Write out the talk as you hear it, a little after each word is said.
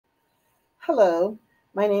Hello,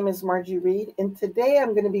 my name is Margie Reed, and today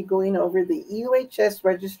I'm going to be going over the EUHS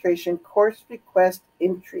registration course request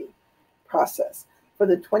entry process for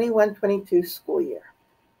the 21-22 school year.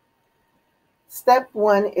 Step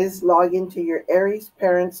 1 is log into your aeries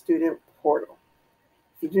parent-student portal.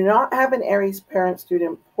 If you do not have an aeries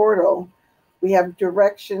parent-student portal, we have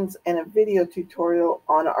directions and a video tutorial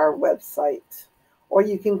on our website. Or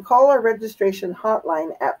you can call our registration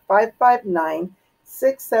hotline at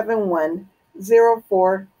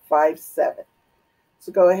 559-671-0457.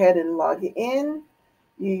 So go ahead and log in.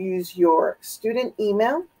 You use your student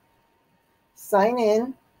email, sign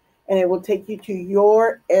in, and it will take you to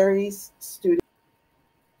your aeries student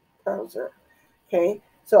browser. Okay,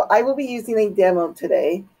 so I will be using a demo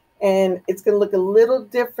today, and it's going to look a little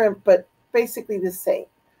different, but basically the same.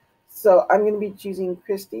 So I'm going to be choosing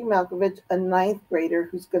Christy Malkovich, a 9th grader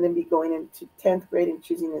who's going to be going into 10th grade and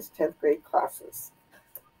choosing his 10th grade classes.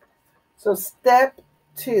 So step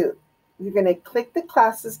 2, you're going to click the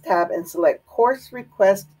classes tab and select course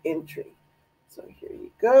request entry. So here you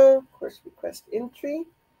go, course request entry.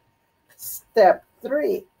 Step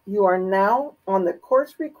 3, you are now on the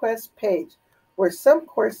course request page where some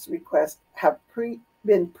course requests have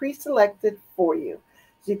been pre-selected for you.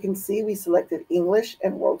 As you can see, we selected English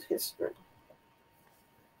and World History.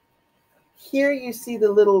 Here you see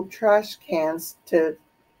the little trash cans to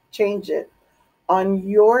change it. On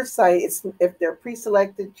your site, if they're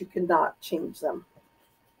pre-selected, you cannot change them.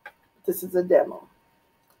 This is a demo.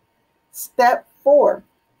 Step 4,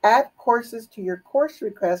 add courses to your course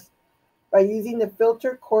request by using the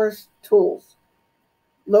filter course tools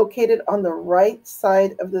located on the right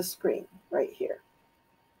side of the screen, right here.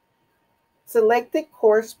 Select a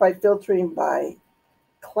course by filtering by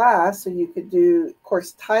class, so you could do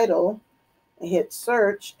course title and hit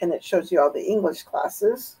search, and it shows you all the English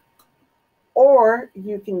classes. Or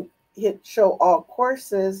you can hit show all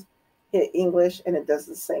courses, hit English, and it does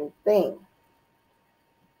the same thing.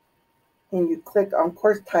 And you click on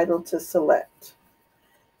course title to select.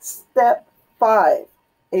 Step 5,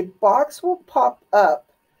 a box will pop up.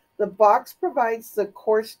 The box provides the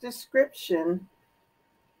course description,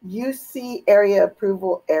 UC area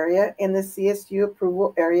approval area, and the CSU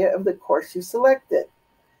approval area of the course you selected.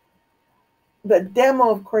 The demo,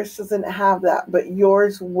 of course, doesn't have that, but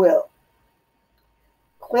yours will.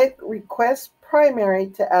 Click Request Primary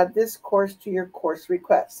to add this course to your course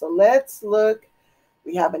request. So let's look.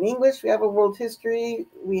 We have an English, we have a World History,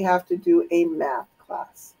 we have to do a math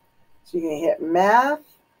class. So you're going to hit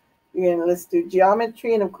Math. Let's do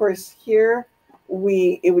Geometry, and of course here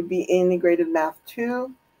it would be Integrated Math 2.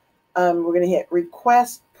 We're going to hit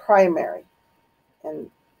Request Primary, and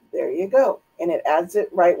there you go. And it adds it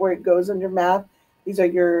right where it goes under Math. These are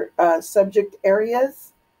your subject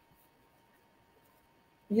areas.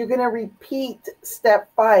 You're going to repeat step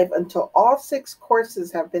 5 until all 6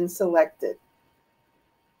 courses have been selected.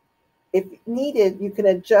 If needed, you can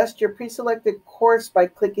adjust your pre-selected course by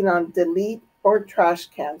clicking on Delete or Trash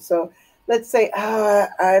Can. So let's say,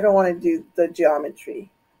 I don't want to do the geometry.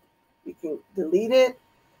 You can delete it,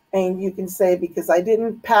 and you can say, because I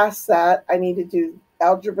didn't pass that, I need to do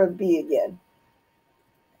Algebra B again.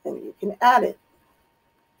 And you can add it.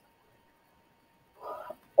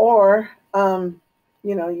 Or,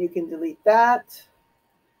 you can delete that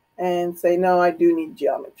and say, no, I do need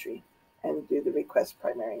geometry, and do the request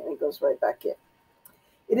primary, and it goes right back in.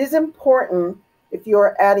 It is important, if you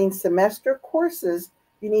are adding semester courses,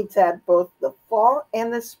 you need to add both the fall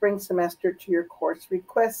and the spring semester to your course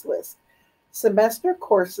request list. Semester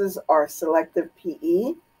courses are selective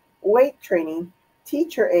PE, weight training,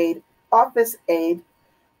 teacher aid, office aid,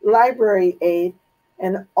 library aid,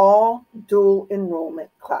 and all dual enrollment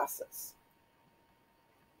classes.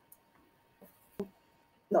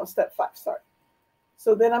 No, step 5, sorry.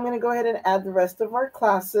 So then I'm going to go ahead and add the rest of our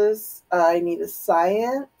classes. I need a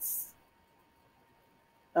science.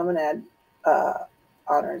 I'm going to add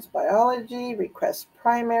honors biology, request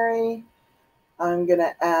primary. I'm going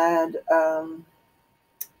to add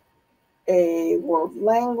a world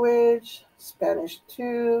language, Spanish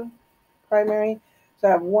 2, primary. So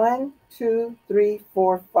I have 1, 2, 3,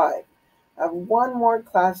 4, 5. I have one more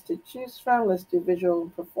class to choose from. Let's do visual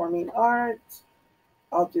and performing arts.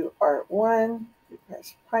 I'll do art 1,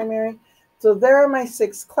 request primary. So there are my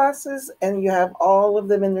 6 classes, and you have all of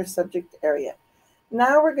them in their subject area.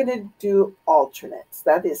 Now we're going to do alternates.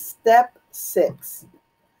 That is step 6.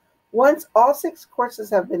 Once all 6 courses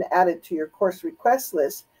have been added to your course request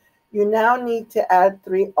list, you now need to add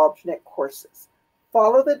 3 alternate courses.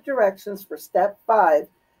 Follow the directions for step 5,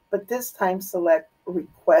 but this time select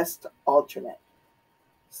Request Alternate.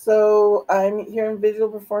 So I'm here in visual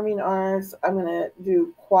performing arts. I'm going to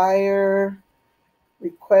do choir,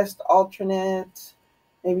 request alternate,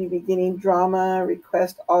 maybe beginning drama,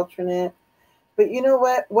 request alternate. But you know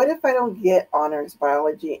what? What if I don't get honors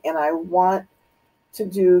biology and I want to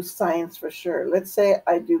do science for sure? Let's say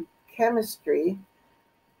I do chemistry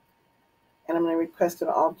and I'm going to request an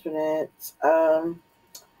alternate.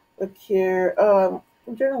 Look here.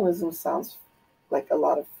 Journalism sounds like a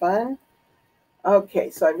lot of fun. Okay,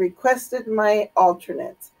 so I requested my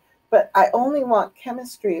alternates, but I only want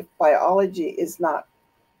chemistry if biology is not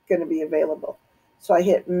going to be available. So I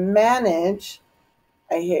hit manage,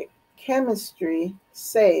 I hit chemistry,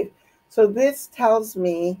 save. So this tells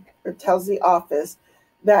me, or tells the office,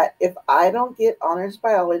 that if I don't get honors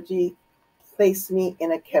biology, place me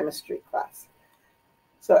in a chemistry class.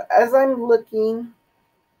 So as I'm looking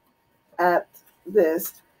at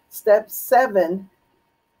this, step 7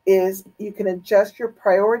 is you can adjust your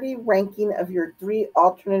priority ranking of your 3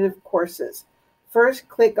 alternative courses. First,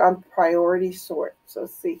 click on priority sort. So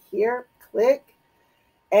see here, click.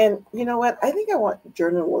 And you know what? I think I want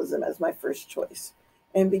journalism as my first choice.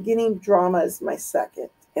 And beginning drama is my second.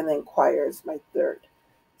 And then choir is my third.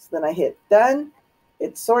 So then I hit done.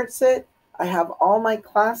 It sorts it. I have all my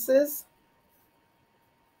classes.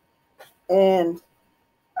 And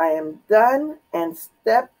I am done. And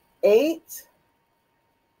step 8,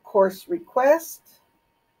 course request.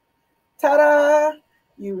 Ta-da!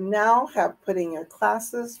 You now have put in your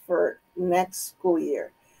classes for next school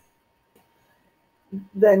year.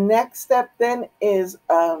 The next step then is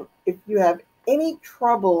if you have any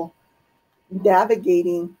trouble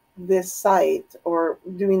navigating this site or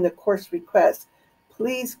doing the course request,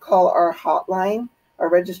 please call our hotline, our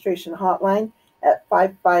registration hotline at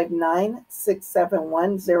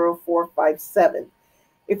 559-671-0457.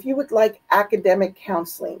 If you would like academic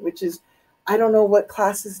counseling, which is, I don't know what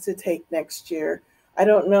classes to take next year, I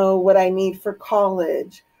don't know what I need for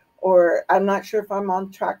college, or I'm not sure if I'm on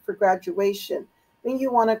track for graduation, then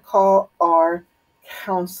you want to call our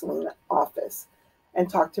counseling office and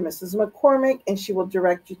talk to Mrs. McCormick, and she will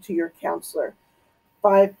direct you to your counselor.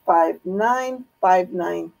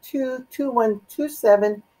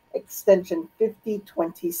 559-592-2127, extension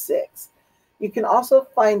 5026. You can also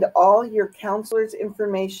find all your counselor's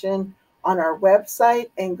information on our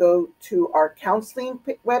website and go to our counseling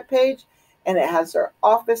webpage, and it has their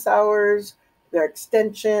office hours, their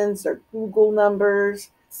extensions, their Google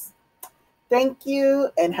numbers. Thank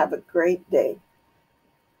you and have a great day.